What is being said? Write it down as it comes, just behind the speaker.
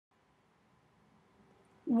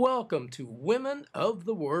Welcome to Women of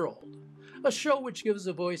the World, a show which gives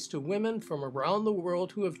a voice to women from around the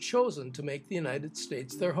world who have chosen to make the United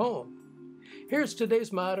States their home. Here's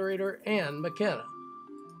today's moderator, Ann McKenna.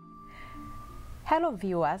 Hello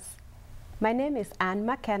viewers, my name is Ann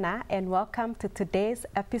McKenna and welcome to today's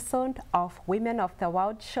episode of Women of the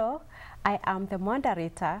World show. I am the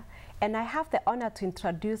moderator and I have the honor to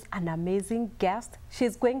introduce an amazing guest.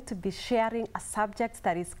 She's going to be sharing a subject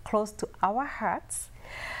that is close to our hearts.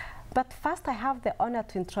 But first, I have the honor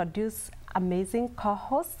to introduce amazing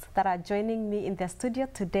co-hosts that are joining me in the studio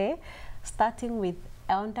today, starting with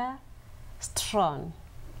Elder Strong.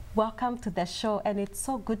 Welcome to the show, and it's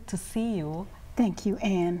so good to see you. Thank you,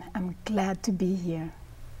 Anne. I'm glad to be here.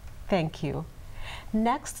 Thank you.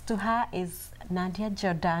 Next to her is Nadia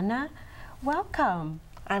Jordana. Welcome.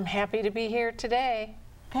 I'm happy to be here today.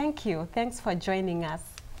 Thank you. Thanks for joining us.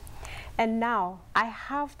 And now I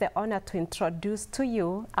have the honor to introduce to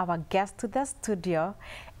you our guest to the studio,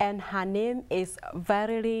 and her name is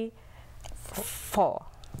Valerie.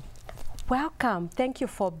 Welcome. Thank you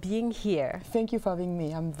for being here. Thank you for having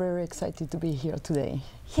me. I'm very excited to be here today.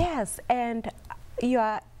 Yes, and you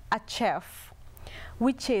are a chef,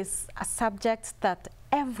 which is a subject that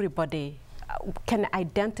everybody can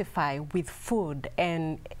identify with food,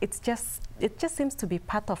 and it just seems to be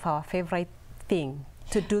part of our favorite thing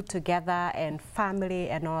to do together and family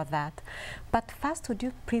and all that. But first, would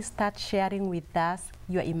you please start sharing with us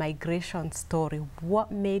your immigration story?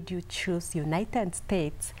 What made you choose United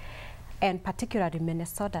States and particularly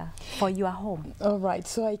Minnesota for your home? All right,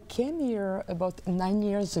 so I came here about 9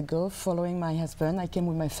 years ago following my husband. I came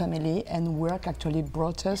with my family and work actually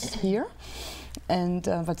brought us here. And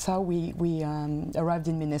that's how we arrived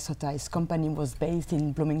in Minnesota. His company was based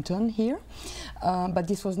in Bloomington here. But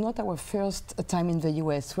this was not our first time in the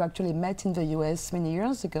US. We actually met in the US many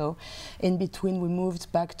years ago. In between, we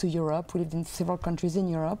moved back to Europe. We lived in several countries in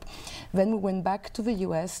Europe. Then we went back to the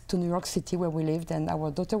US, to New York City, where we lived, and our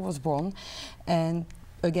daughter was born. And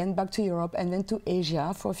again, back to Europe, and then to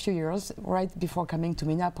Asia for a few years, right before coming to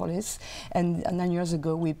Minneapolis. And 9 years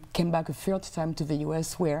ago, we came back a third time to the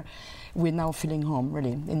US, where we're now feeling home,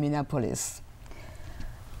 really, in Minneapolis.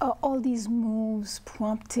 Are all these moves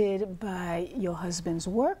prompted by your husband's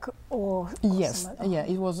work, or yes, yeah,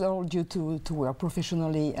 it was all due to work,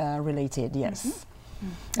 professionally related, yes.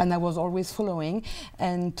 Mm-hmm. And I was always following,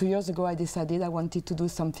 and 2 years ago I decided I wanted to do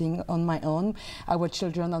something on my own. Our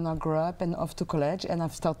children are now grown up and off to college, and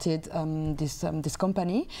I've started this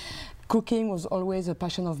company. Cooking was always a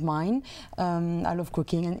passion of mine. I love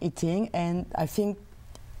cooking and eating, and I think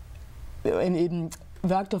the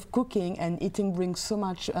act of cooking and eating brings so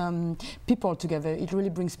much people together. It really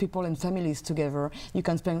brings people and families together. You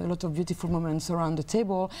can spend a lot of beautiful moments around the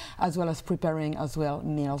table, as well as preparing as well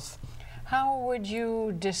meals. How would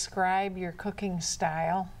you describe your cooking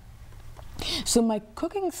style? So my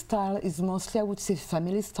cooking style is mostly, I would say,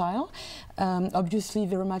 family style. Obviously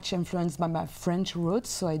very much influenced by my French roots,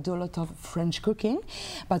 so I do a lot of French cooking,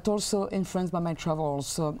 but also influenced by my travels.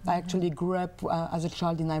 So I actually grew up as a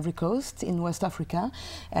child in Ivory Coast in West Africa,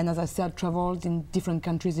 and as I said, traveled in different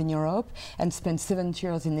countries in Europe and spent 7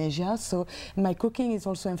 years in Asia. So my cooking is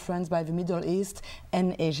also influenced by the Middle East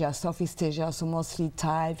and Asia, Southeast Asia, so mostly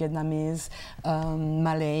Thai, Vietnamese,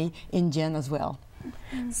 Malay, Indian as well.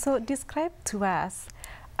 So describe to us,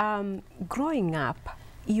 growing up,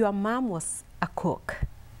 your mom was a cook.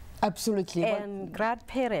 Absolutely. And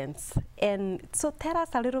grandparents. And so tell us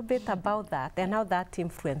a little bit about that and how that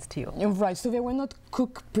influenced you. Right, so they were not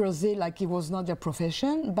cook per se, like it was not their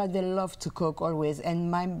profession, but they loved to cook always.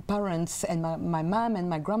 And my parents and my mom and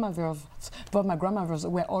my grandmothers, both my grandmothers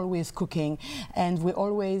were always cooking. And we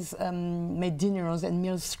always made dinners and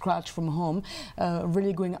meals scratch from home.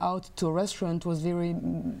 Really going out to a restaurant was very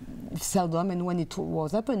seldom, and when it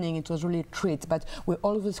was happening, it was really a treat. But we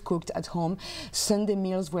always cooked at home. Sunday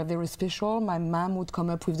meals were very special. My mom would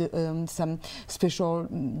come up with some special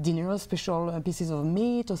dinners, special pieces of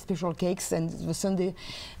meat or special cakes, and the Sunday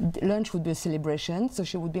lunch would be a celebration. So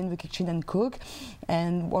she would be in the kitchen and cook,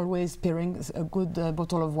 and always pairing a good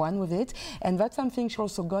bottle of wine with it. And that's something she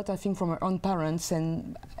also got, I think, from her own parents,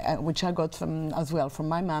 and which I got as well from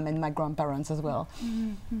my mom and my grandparents as well.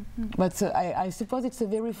 Mm-hmm. But I suppose it's a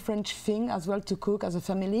very French thing as well to cook as a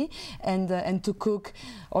family, and to cook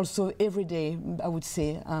also every day, I would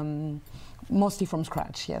say. Mostly from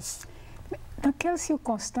scratch, yes. Dans quelles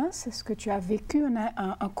circonstances est-ce que tu as vécu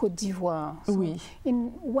en Côte d'Ivoire? So Oui.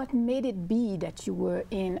 What made it be that you were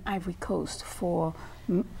in Ivory Coast for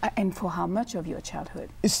And for how much of your childhood?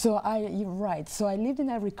 So you're right. So I lived in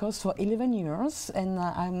Ivory Coast for 11 years, and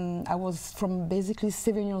I was from basically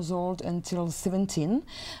 7 years old until 17,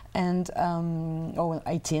 and or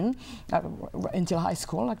 18, until high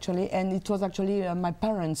school actually. And it was actually my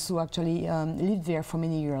parents who actually lived there for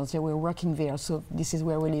many years. They were working there, so this is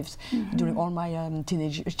where we lived during all my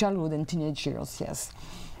childhood and teenage years. Yes.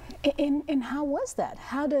 And how was that?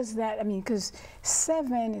 How does that, I mean, because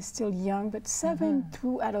 7 is still young, but 7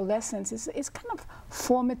 through adolescence is kind of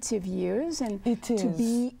formative years, and to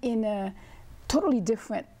be in a totally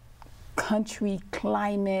different country,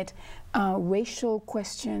 climate, racial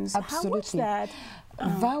questions. Absolutely. How was that?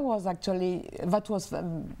 That was actually, that was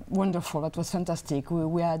wonderful. That was fantastic. There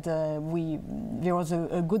was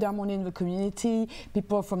a good harmony in the community.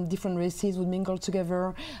 People from different races would mingle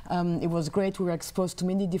together. It was great. We were exposed to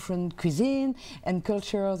many different cuisine and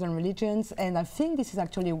cultures and religions. And I think this is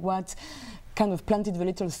actually what kind of planted the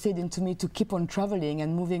little seed into me to keep on traveling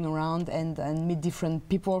and moving around and meet different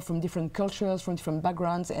people from different cultures, from different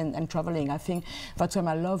backgrounds, and traveling. I think that's where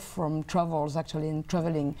my love from travels actually and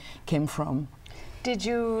traveling came from. Did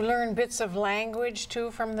you learn bits of language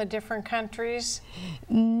too from the different countries?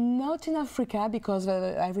 Not in Africa, because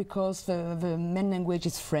Ivory Coast, the main language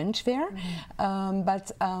is French there.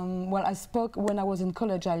 Well, I spoke when I was in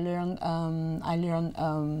college. I learned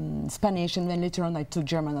Spanish, and then later on I took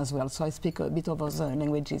German as well. So I speak a bit of those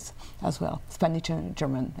languages as well, Spanish and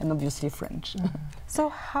German, and obviously French. So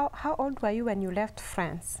how old were you when you left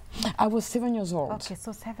France? I was 7 years old. Okay,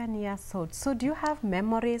 so 7 years old. So do you have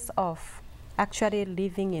memories of actually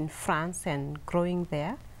living in France and growing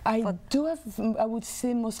there? I do have, I would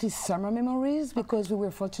say, mostly summer memories, because we were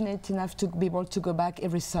fortunate enough to be able to go back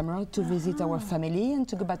every summer to visit our family and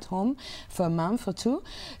to go back home for a month or two.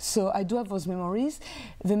 So I do have those memories.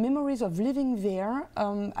 The memories of living there,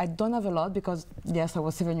 I don't have a lot, because yes, I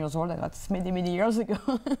was 7 years old, and that's many, many years ago.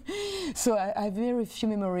 So I have very few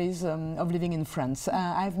memories of living in France.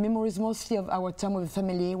 I have memories mostly of our time with the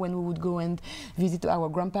family, when we would go and visit our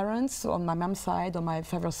grandparents on my mom's side or my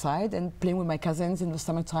father's side, and playing with my cousins in the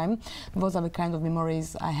summertime. Those are the kind of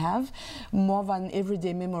memories I have, more than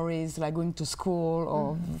everyday memories like going to school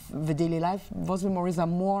or the daily life. Those memories are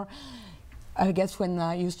more, I guess, when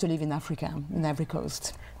I used to live in Africa, in Ivory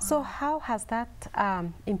Coast. So how has that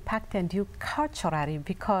impacted you culturally?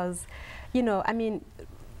 Because, you know, I mean,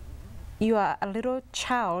 you are a little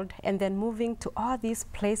child and then moving to all these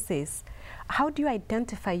places. How do you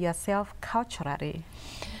identify yourself culturally?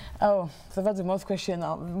 Oh, so that's the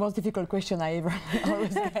most difficult question I ever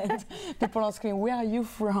always get. People asking, where are you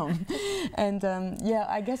from? And yeah,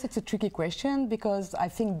 I guess it's a tricky question, because I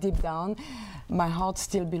think deep down, my heart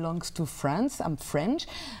still belongs to France. I'm French,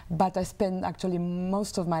 but I spend actually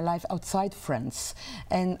most of my life outside France.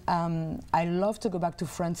 And I love to go back to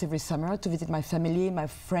France every summer to visit my family, my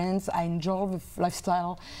friends. I enjoy the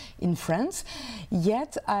lifestyle in France.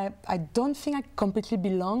 Yet, I don't think I completely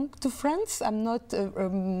belong to France. I'm not,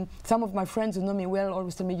 some of my friends who know me well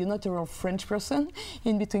always tell me, you're not a real French person,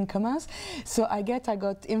 in between commas. So I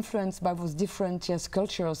got influenced by those different, yes,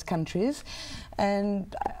 cultures, countries.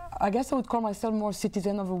 And I guess I would call myself more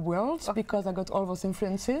citizen of the world, because I got all those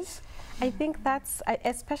influences. I think that's,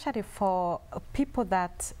 especially for people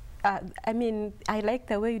that, I mean, I like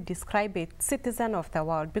the way you describe it, citizen of the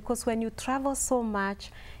world, because when you travel so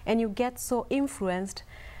much and you get so influenced,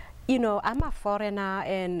 you know, I'm a foreigner,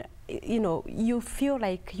 and, you know, you feel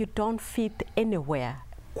like you don't fit anywhere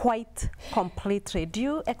quite completely. Do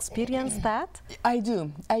you experience that? I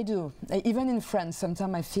do. Even in France,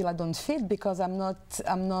 sometimes I feel I don't fit, because I'm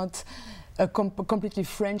not completely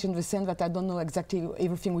French, in the sense that I don't know exactly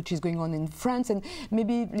everything which is going on in France, and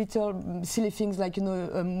maybe little silly things like, you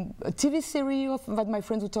know, a TV series that my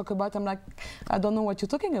friends would talk about. I'm like, I don't know what you're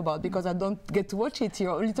talking about, because I don't get to watch it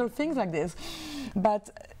here, little things like this. But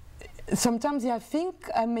sometimes, yeah, I think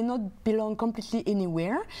I may not belong completely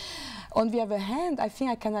anywhere. On the other hand, I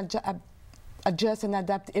think I can adjust and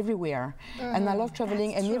adapt everywhere. And I love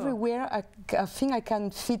traveling, and everywhere I think I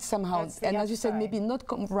can fit somehow. And as you said, maybe not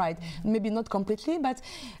maybe not completely, but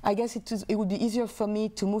I guess it would be easier for me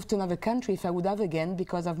to move to another country if I would have again,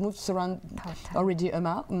 because I've moved around already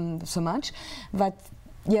so much. But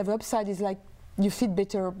yeah, the upside is like you fit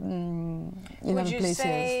better in other places. Would you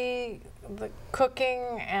say the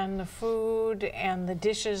cooking and the food and the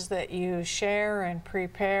dishes that you share and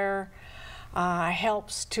prepare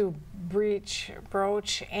helps to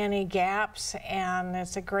broach any gaps, and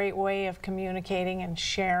it's a great way of communicating and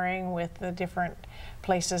sharing with the different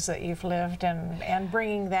places that you've lived, and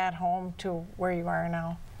bringing that home to where you are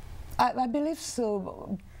now? I believe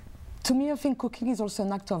so. to me, I think cooking is also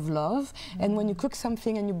an act of love. And when you cook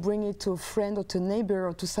something and you bring it to a friend or to a neighbor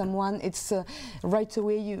or to someone, it's right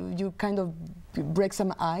away you kind of break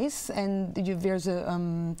some ice, and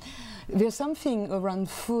there's something around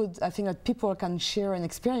food, I think, that people can share and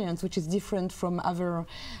experience, which is different from other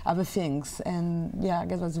things. And yeah, I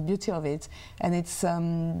guess that's the beauty of it. And it's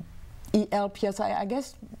it helps. Yes, I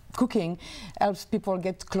guess cooking helps people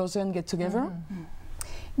get closer and get together.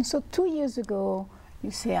 And so 2 years ago,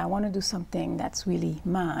 you say, I want to do something that's really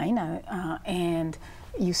mine, and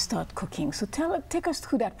you start cooking. So take us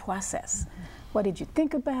through that process. What did you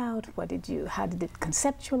think about? How did it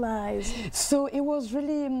conceptualize? So it was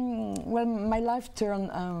really, well, my life turned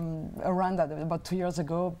around about 2 years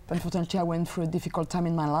ago. Unfortunately, I went through a difficult time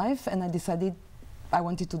in my life, and I decided I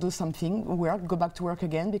wanted to do something, go back to work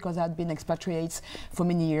again, because I had been expatriate for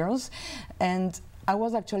many years. And I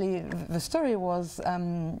was actually, the story was,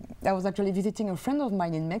 I was actually visiting a friend of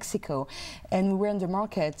mine in Mexico, and we were in the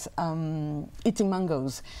market eating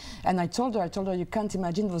mangoes. And I told her, you can't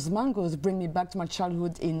imagine, those mangoes bring me back to my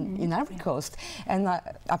childhood in Ivory Coast. And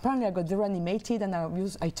apparently I got very animated, and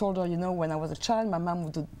I told her, you know, when I was a child, my mom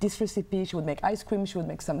would do this recipe. She would make ice cream, she would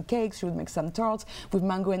make some cakes, she would make some tarts with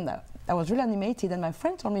mango, and I was really animated. And my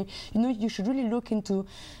friend told me, you know, you should really look into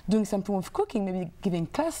doing something with cooking, maybe giving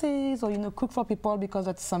classes, or, you know, cook for people, because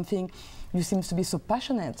that's something you seem to be so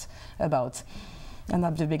passionate about. And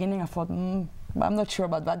at the beginning I thought, I'm not sure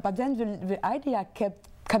about that. But then the idea kept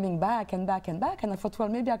coming back and back and back, and I thought, well,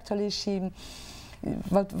 maybe actually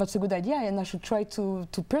that's a good idea, and I should try to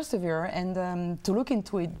persevere and to look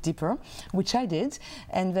into it deeper, which I did.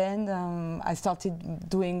 And then I started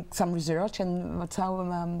doing some research, and that's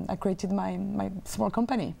how I created my small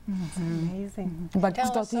company. Amazing. But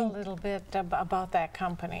tell us a little bit about that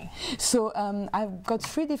company. So I've got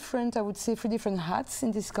three different hats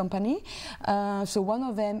in this company. So one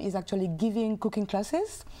of them is actually giving cooking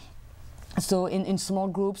classes. So in small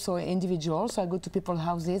groups or individuals, so I go to people's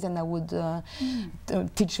houses and I would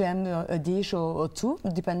teach them a dish or two,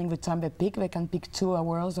 depending the time they pick. They can pick 2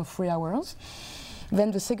 hours or 3 hours.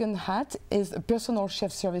 Then the second hat is personal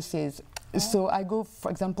chef services. So I go, for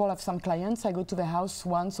example, I have some clients, I go to the house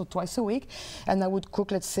once or twice a week, and I would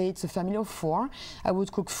cook, let's say it's a family of 4, I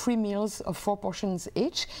would cook 3 meals of 4 portions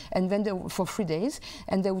each, and then for 3 days,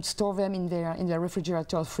 and they would store them in their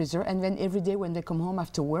refrigerator or freezer, and then every day when they come home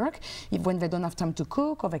after work, when they don't have time to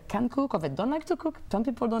cook, or they can cook, or they don't like to cook, some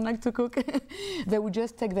people don't like to cook, they would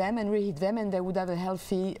just take them and reheat them, and they would have a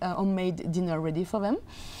healthy homemade dinner ready for them.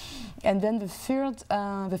 And then the third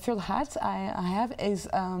hat I have is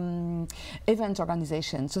event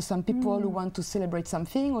organization. So some people who want to celebrate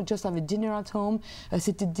something or just have a dinner at home, a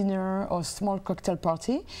seated dinner or small cocktail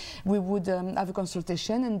party, we would have a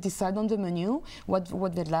consultation and decide on the menu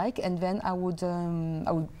what they'd like, and then I would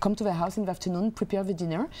come to their house in the afternoon, prepare the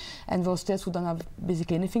dinner, and those hostess would don't have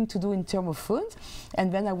basically anything to do in terms of food,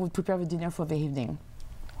 and then I would prepare the dinner for the evening.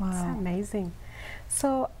 Wow. That's amazing.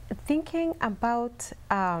 So thinking about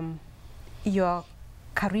your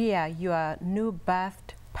career, your new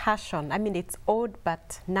birthed passion, I mean, it's old,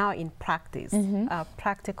 but now in practice,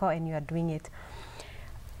 practical, and you are doing it.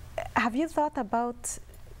 Have you thought about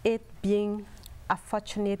it being a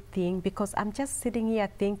fortunate thing? Because I'm just sitting here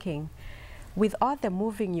thinking, with all the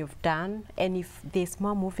moving you've done, and if there's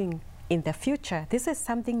more moving in the future, this is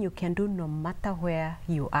something you can do no matter where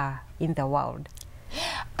you are in the world.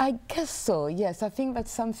 I guess so, yes. I think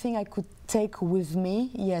that's something I could take with me,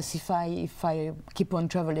 yes, if I keep on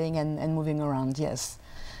traveling and moving around, yes.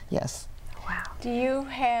 Yes. Wow. Do you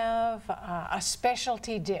have a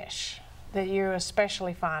specialty dish that you're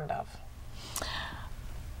especially fond of?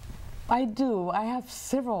 I do. I have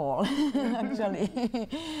several, actually.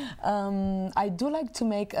 I do like to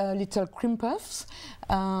make little cream puffs,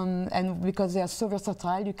 and because they are so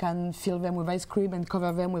versatile, you can fill them with ice cream and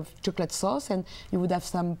cover them with chocolate sauce, and you would have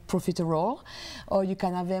some profiterole. Or you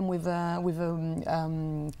can have them with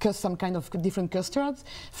some kind of different custards,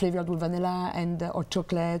 flavored with vanilla and or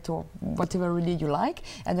chocolate or whatever really you like,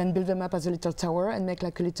 and then build them up as a little tower and make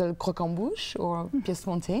like a little croque-en-bouche or pièce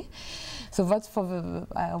montée. So that's for the,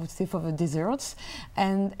 I would say, for the desserts.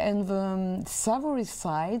 And the savory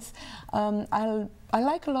sides, I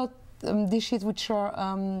like a lot dishes which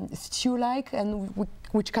are stew-like and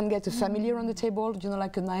which can get a family around the table, you know,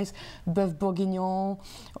 like a nice bœuf bourguignon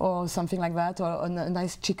or something like that, or a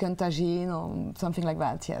nice chicken tagine or something like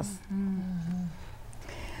that, yes.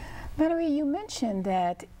 Valerie, you mentioned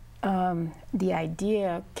that the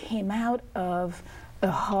idea came out of a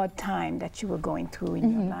hard time that you were going through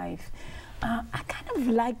in your life. I kind of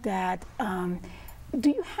like that. Do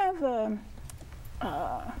you have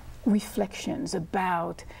reflections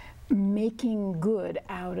about making good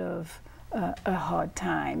out of a hard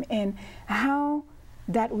time, and how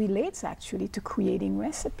that relates actually to creating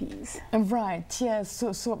recipes. Right, yes.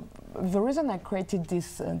 So the reason I created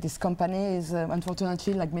this company is,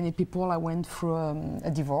 unfortunately, like many people, I went through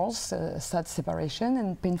a divorce, a sad separation,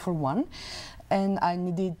 and painful one. And I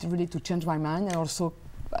needed really to change my mind and also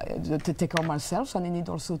to take care of myself. So I needed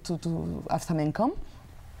also to have some income.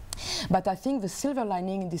 But I think the silver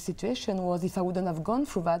lining in this situation was, if I wouldn't have gone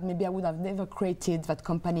through that, maybe I would have never created that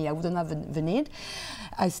company. I wouldn't have the need.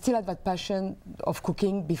 I still had that passion of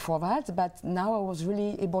cooking before that, but now I was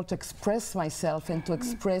really able to express myself and to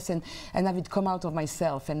express and have it come out of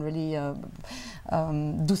myself and really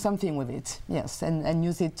do something with it. Yes, and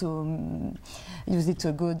use it to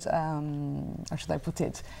a good, how should I put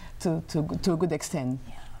it, to a good extent.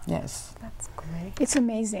 Yeah. Yes. That's great. It's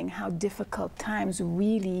amazing how difficult times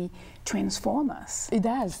really transform us. It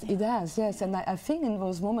does, yes. And I think in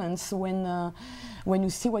those moments when you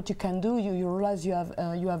see what you can do, you realize you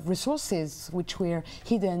have resources which were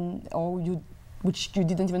hidden or which you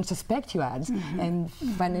didn't even suspect you had. And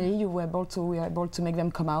finally you were able to make them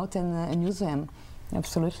come out and use them.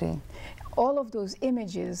 Absolutely. All of those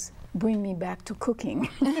images bring me back to cooking.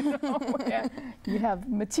 Where you have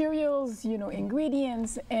materials,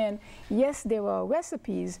 ingredients, and yes, there are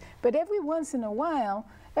recipes, but every once in a while,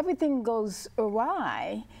 everything goes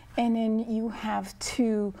awry, and then you have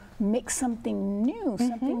to make something new,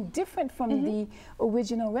 something different from the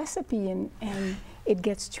original recipe, and it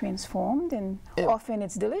gets transformed, and often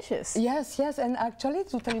it's delicious. Yes, and actually,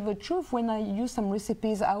 to tell you the truth, when I use some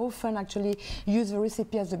recipes, I often actually use the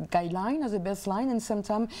recipe as a guideline, as a baseline, and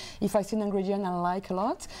sometimes if I see an ingredient I like a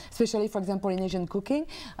lot, especially, for example, in Asian cooking,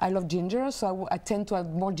 I love ginger, so I tend to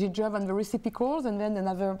add more ginger than the recipe calls, and then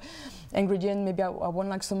another ingredient maybe I won't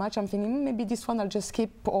like so much, I'm thinking maybe this one I'll just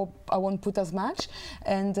skip, or I won't put as much,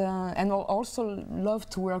 and I also love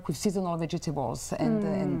to work with seasonal vegetables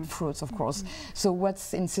and fruits, of course. So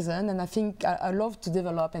what's in season, and I think I love to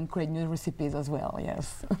develop and create new recipes as well.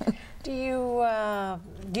 Yes. Do you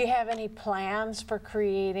have any plans for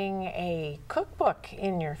creating a cookbook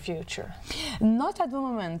in your future? Not at the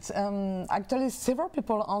moment. Actually, several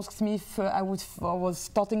people asked me if I was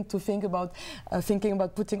starting to think about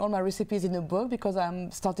putting all my recipes in a book, because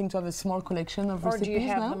I'm starting to have a small collection of recipes now. Or do you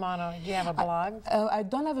have them on do you have a blog? I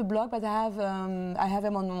don't have a blog, but I have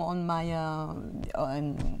them on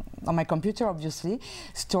my computer, obviously,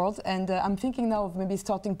 stored, and I'm thinking now of maybe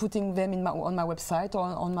starting putting them on my website or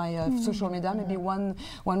on my social media, maybe one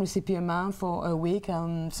recipe a month or a week.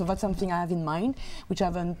 So that's something I have in mind, which I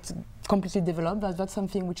haven't completely developed, but that's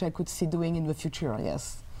something which I could see doing in the future.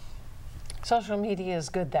 Yes. Social media is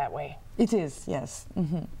good that way. It is, yes.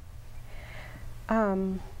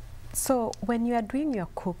 So when you are doing your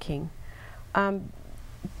cooking,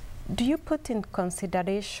 do you put in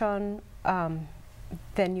consideration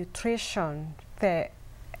the nutrition, the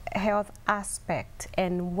health aspect,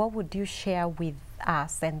 and what would you share with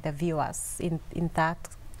us and the viewers in that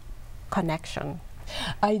connection?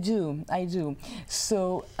 I do.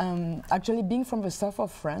 So actually, being from the south of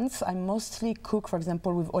France, I mostly cook, for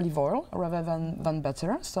example, with olive oil rather than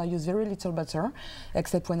butter. So I use very little butter,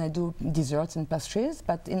 except when I do desserts and pastries.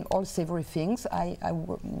 But in all savory things, I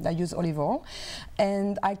use olive oil.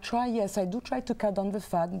 And I do try to cut down the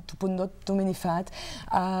fat, to put not too many fat.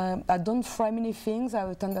 I don't fry many things. I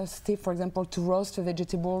have a tendency, for example, to roast the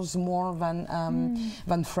vegetables more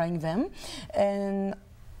than frying them. And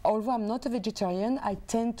although I'm not a vegetarian, I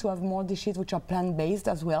tend to have more dishes which are plant-based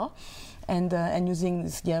as well, and using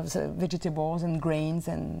vegetables and grains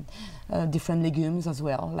and different legumes as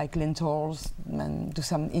well, like lentils, and do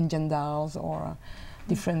some Indian dals or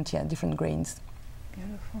different grains.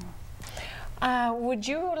 Beautiful. Would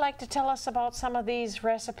you like to tell us about some of these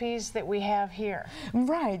recipes that we have here?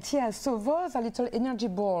 Right, yes. So those are little energy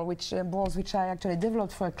balls which I actually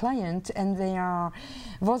developed for a client, and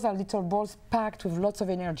those are little balls packed with lots of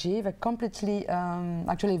energy. They're completely,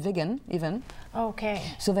 actually vegan even. Okay.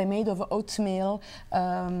 So they're made of oatmeal,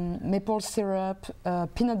 maple syrup,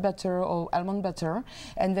 peanut butter or almond butter,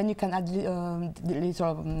 and then you can add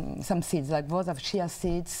some seeds, like those of chia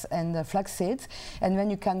seeds and flax seeds, and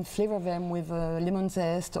then you can flavor them with lemon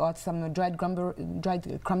zest, or add some dried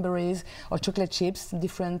cranberries or chocolate chips,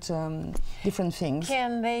 different things.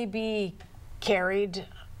 Can they be carried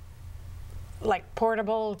like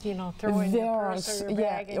portable, you know, throw in your purse or your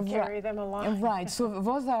bag and carry them along? Right, so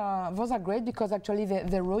those are great because actually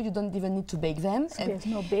they roll, you don't even need to bake them. So there's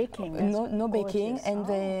no baking. No baking, and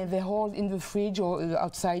they hold in the fridge or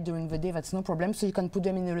outside during the day, that's no problem. So you can put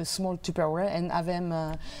them in a small Tupperware and have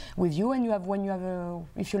them with you, and you have, when you have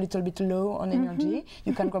if you're a little bit low on energy,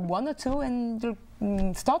 you can grab one or two and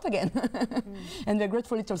you'll start again. And they're great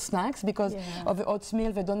for little snacks because of the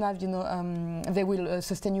oatmeal, they don't have, you know, they will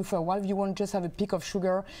sustain you for a while. You won't just have a peak of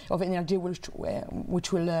sugar, of energy, which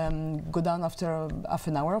will go down after half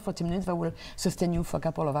an hour, 40 minutes. They will sustain you for a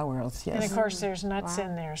couple of hours, yes. And of course there's nuts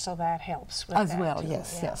in there, so that helps with as that well, too.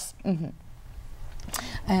 yes, yes.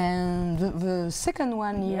 And the second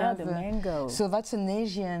one here, the mango. So that's an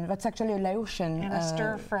Asian, that's actually a Laotian. And a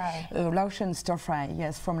stir fry. Laotian stir fry,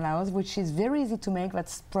 yes, from Laos, which is very easy to make.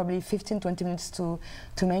 That's probably 15-20 minutes to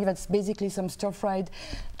make. That's basically some stir fried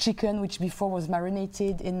chicken, which before was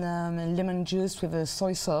marinated in lemon juice with a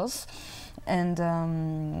soy sauce. And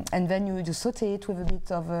then you saute it with a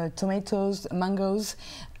bit of tomatoes, mangoes,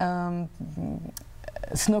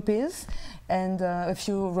 snow peas, and a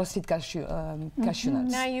few roasted cashew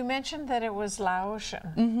nuts. Now you mentioned that it was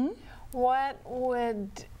Laotian. What would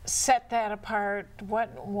set that apart?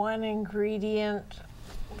 What one ingredient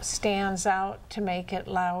stands out to make it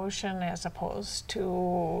Laotian as opposed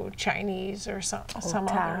to Chinese or some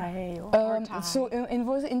other? So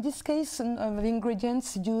in this case, the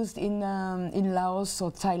ingredients used in Laos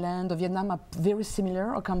or Thailand or Vietnam are very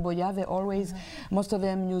similar, or Cambodia. They always, most of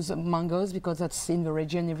them use mangoes because that's in the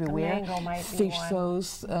region everywhere. The mango might be fish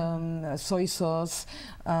sauce, soy sauce,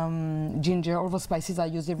 ginger, all those spices are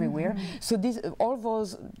used everywhere. So all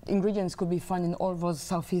those ingredients could be found in all those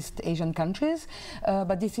Southeast Asian countries,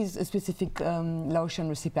 but this is a specific Laotian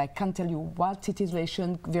recipe. I can't tell you what it is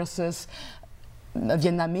Laotian versus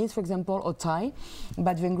Vietnamese, for example, or Thai,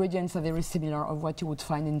 but the ingredients are very similar of what you would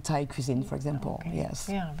find in Thai cuisine, for example. Yes.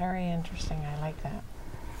 Yeah, very interesting. I like that.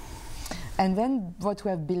 And then what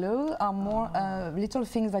we have below are more little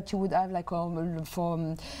things that you would have like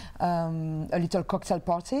for a little cocktail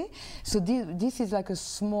party. So this is like a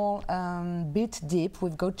small beet dip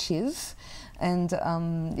with goat cheese. And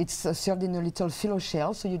it's served in a little phyllo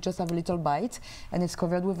shell, so you just have a little bite, and it's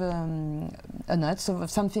covered with a nut, so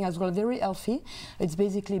something as well very healthy. It's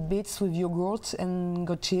basically beets with yogurt and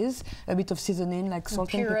goat cheese, a bit of seasoning like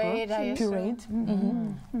salt and pepper.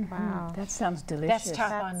 Pureed. Wow, that sounds delicious. That's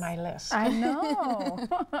top on my list. I know.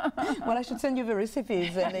 Well, I should send you the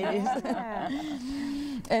recipes, ladies.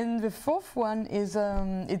 And the fourth one is,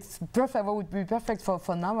 it's perfect, what would be perfect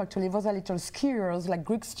for now actually. Those are little skewers, like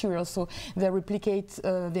Greek skewers, so they replicate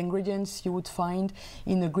the ingredients you would find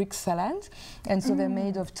in a Greek salad. And so they're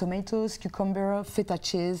made of tomatoes, cucumber, feta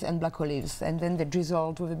cheese, and black olives. And then they're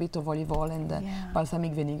drizzled with a bit of olive oil and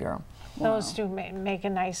balsamic vinegar. Those do make a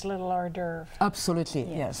nice little hors d'oeuvre. Absolutely,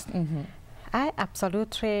 yes. I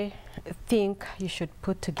absolutely think you should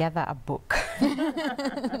put together a book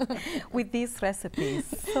with these recipes.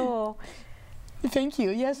 So, thank you.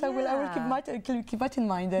 Yes, I will keep that in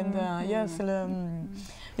mind. And yes,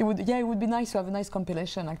 it would be nice to have a nice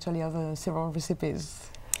compilation actually of several recipes.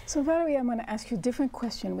 So Valerie, I'm going to ask you a different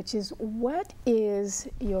question, which is, what is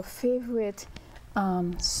your favorite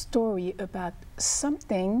story about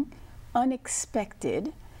something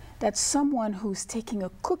unexpected that someone who's taking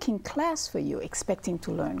a cooking class for you, expecting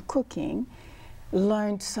to learn cooking,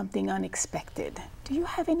 learned something unexpected? Do you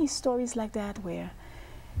have any stories like that where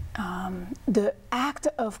the act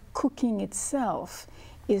of cooking itself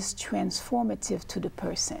is transformative to the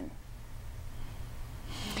person?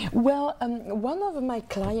 Well, one of my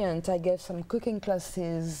clients I gave some cooking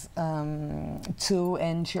classes to,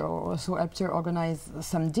 and she also helped her organize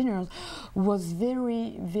some dinners, was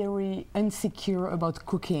very, very insecure about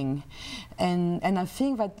cooking. And I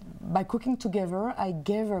think that by cooking together, I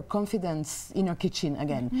gave her confidence in her kitchen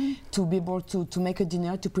again, to be able to make a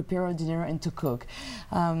dinner, to prepare a dinner, and to cook.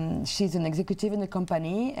 She's an executive in the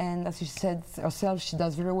company, and as she said herself, she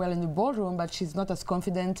does very well in the boardroom, but she's not as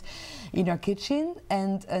confident in her kitchen.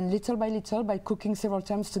 And little by little, by cooking several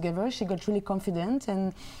times together, she got really confident,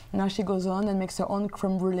 and now she goes on and makes her own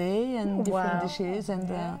creme brulee and different dishes. And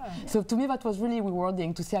so to me, that was really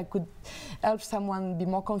rewarding to see I could help someone be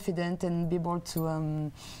more confident and be able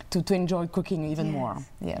to enjoy cooking even more.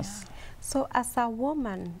 Yes. So as a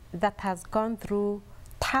woman that has gone through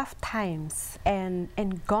tough times and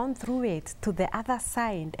gone through it to the other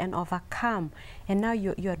side and overcome, and now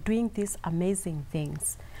you're doing these amazing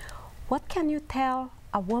things, what can you tell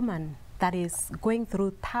a woman that is going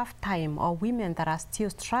through tough time, or women that are still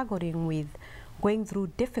struggling with going through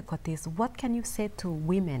difficulties? What can you say to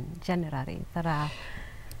women generally that are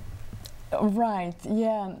Right,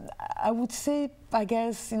 yeah. I would say, I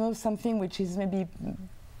guess, you know, something which is maybe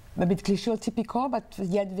a bit cliche or typical, but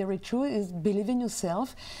yet very true, is believe in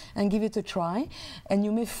yourself and give it a try. And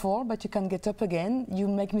you may fall, but you can get up again. You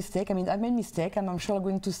make mistake. I mean, I made mistake, and I'm sure I'm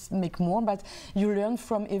going to make more, but you learn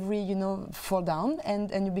from every, you know, fall down,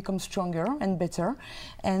 and you become stronger and better.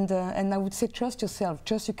 And I would say trust yourself,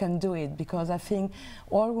 trust you can do it, because I think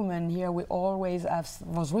all women here, we always have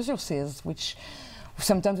those resources, which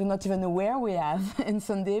sometimes we're not even aware we have, and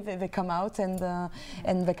someday they come out and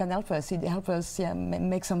they can help us. It helps us, yeah,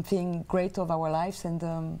 make something great of our lives and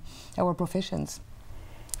our professions.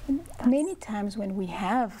 Many times when we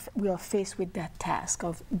are faced with that task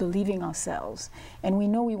of believing ourselves, and we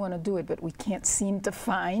know we want to do it, but we can't seem to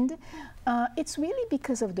find, it's really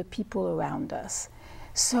because of the people around us.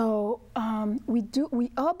 So we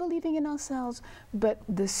are believing in ourselves, but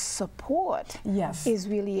the support, yes, is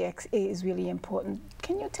really important.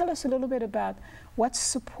 Can you tell us a little bit about what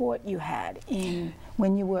support you had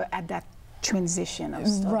when you were at that transition of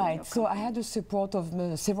studying? Right, so I had the support of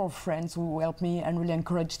several friends who helped me and really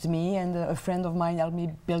encouraged me, and a friend of mine helped me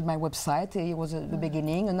build my website. It was the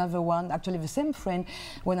beginning. Another one, actually the same friend,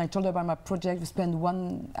 when I told her about my project, we spent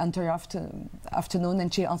one entire afternoon,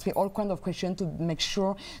 and she asked me all kinds of questions to make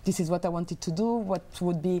sure this is what I wanted to do, what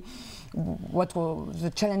were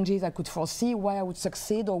the challenges I could foresee, why I would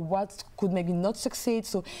succeed, or what could maybe not succeed.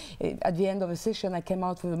 So at the end of the session, I came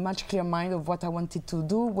out with a much clearer mind of what I wanted to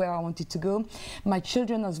do, where I wanted to go. My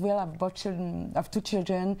children as well, I have 2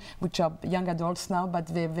 children, which are young adults now, but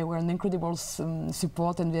they were an incredible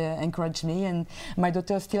support, and they encouraged me. And my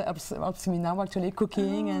daughter still helps me now, actually,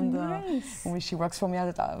 cooking, nice. And she works for me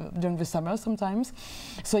during the summer sometimes.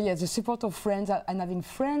 So yeah, the support of friends and having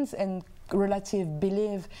friends and relative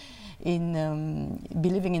belief in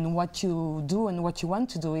believing in what you do and what you want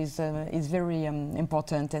to do is very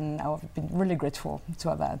important, and I've been really grateful to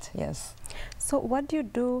have that. Yes. So what do you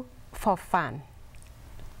do for fun?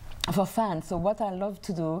 For fun, so what I love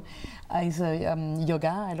to do is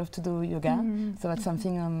yoga. I love to do yoga, so that's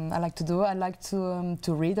something I like to do. I like to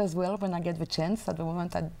read as well when I get the chance. At the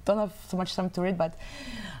moment, I don't have so much time to read, but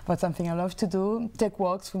something I love to do. Take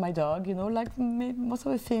walks with my dog, you know, like most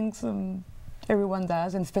of the things everyone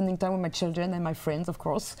does, and spending time with my children and my friends, of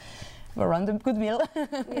course, around a good meal.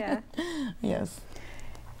 Yeah. Yes.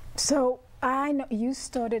 So I know you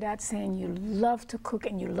started out saying you love to cook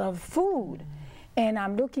and you love food. And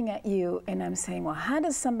I'm looking at you and I'm saying, well, how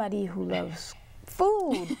does somebody who loves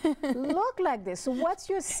food look like this? So what's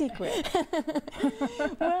your secret?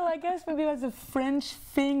 Well, I guess maybe that's a French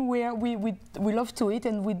thing where we love to eat,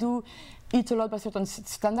 and we do eat a lot by certain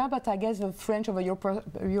standard, but I guess the French of a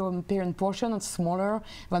European portion is smaller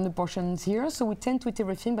than the portions here, so we tend to eat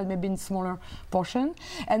everything, but maybe in smaller portion.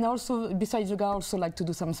 And also, besides yoga, I also like to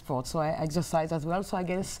do some sports, so I exercise as well, so I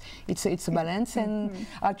guess it's a balance. And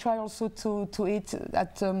I try also to eat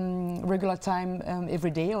at regular time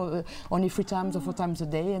every day, or only 3 times or 4 times a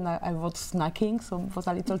day, and I avoid snacking, so for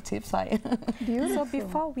the little tips So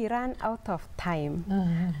before we run out of time,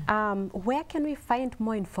 where can we find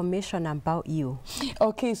more information about you?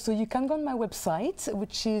 Okay, so you can go on my website,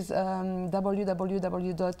 which is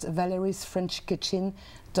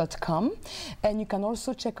www.valeriesfrenchkitchen.com, and you can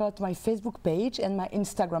also check out my Facebook page and my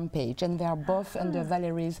Instagram page, and they are both under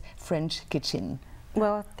Valerie's French Kitchen.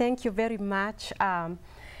 Well, thank you very much.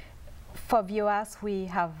 For viewers, we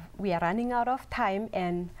are running out of time,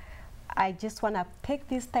 and I just want to take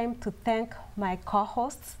this time to thank my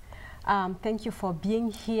co-hosts. Thank you for being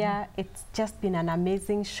here. It's just been an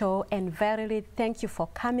amazing show, and Valerie, thank you for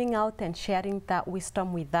coming out and sharing that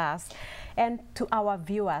wisdom with us. And to our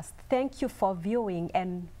viewers, thank you for viewing,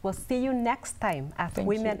 and we'll see you next time at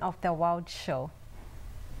Women of the World show.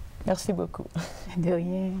 Merci beaucoup. De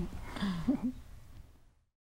rien.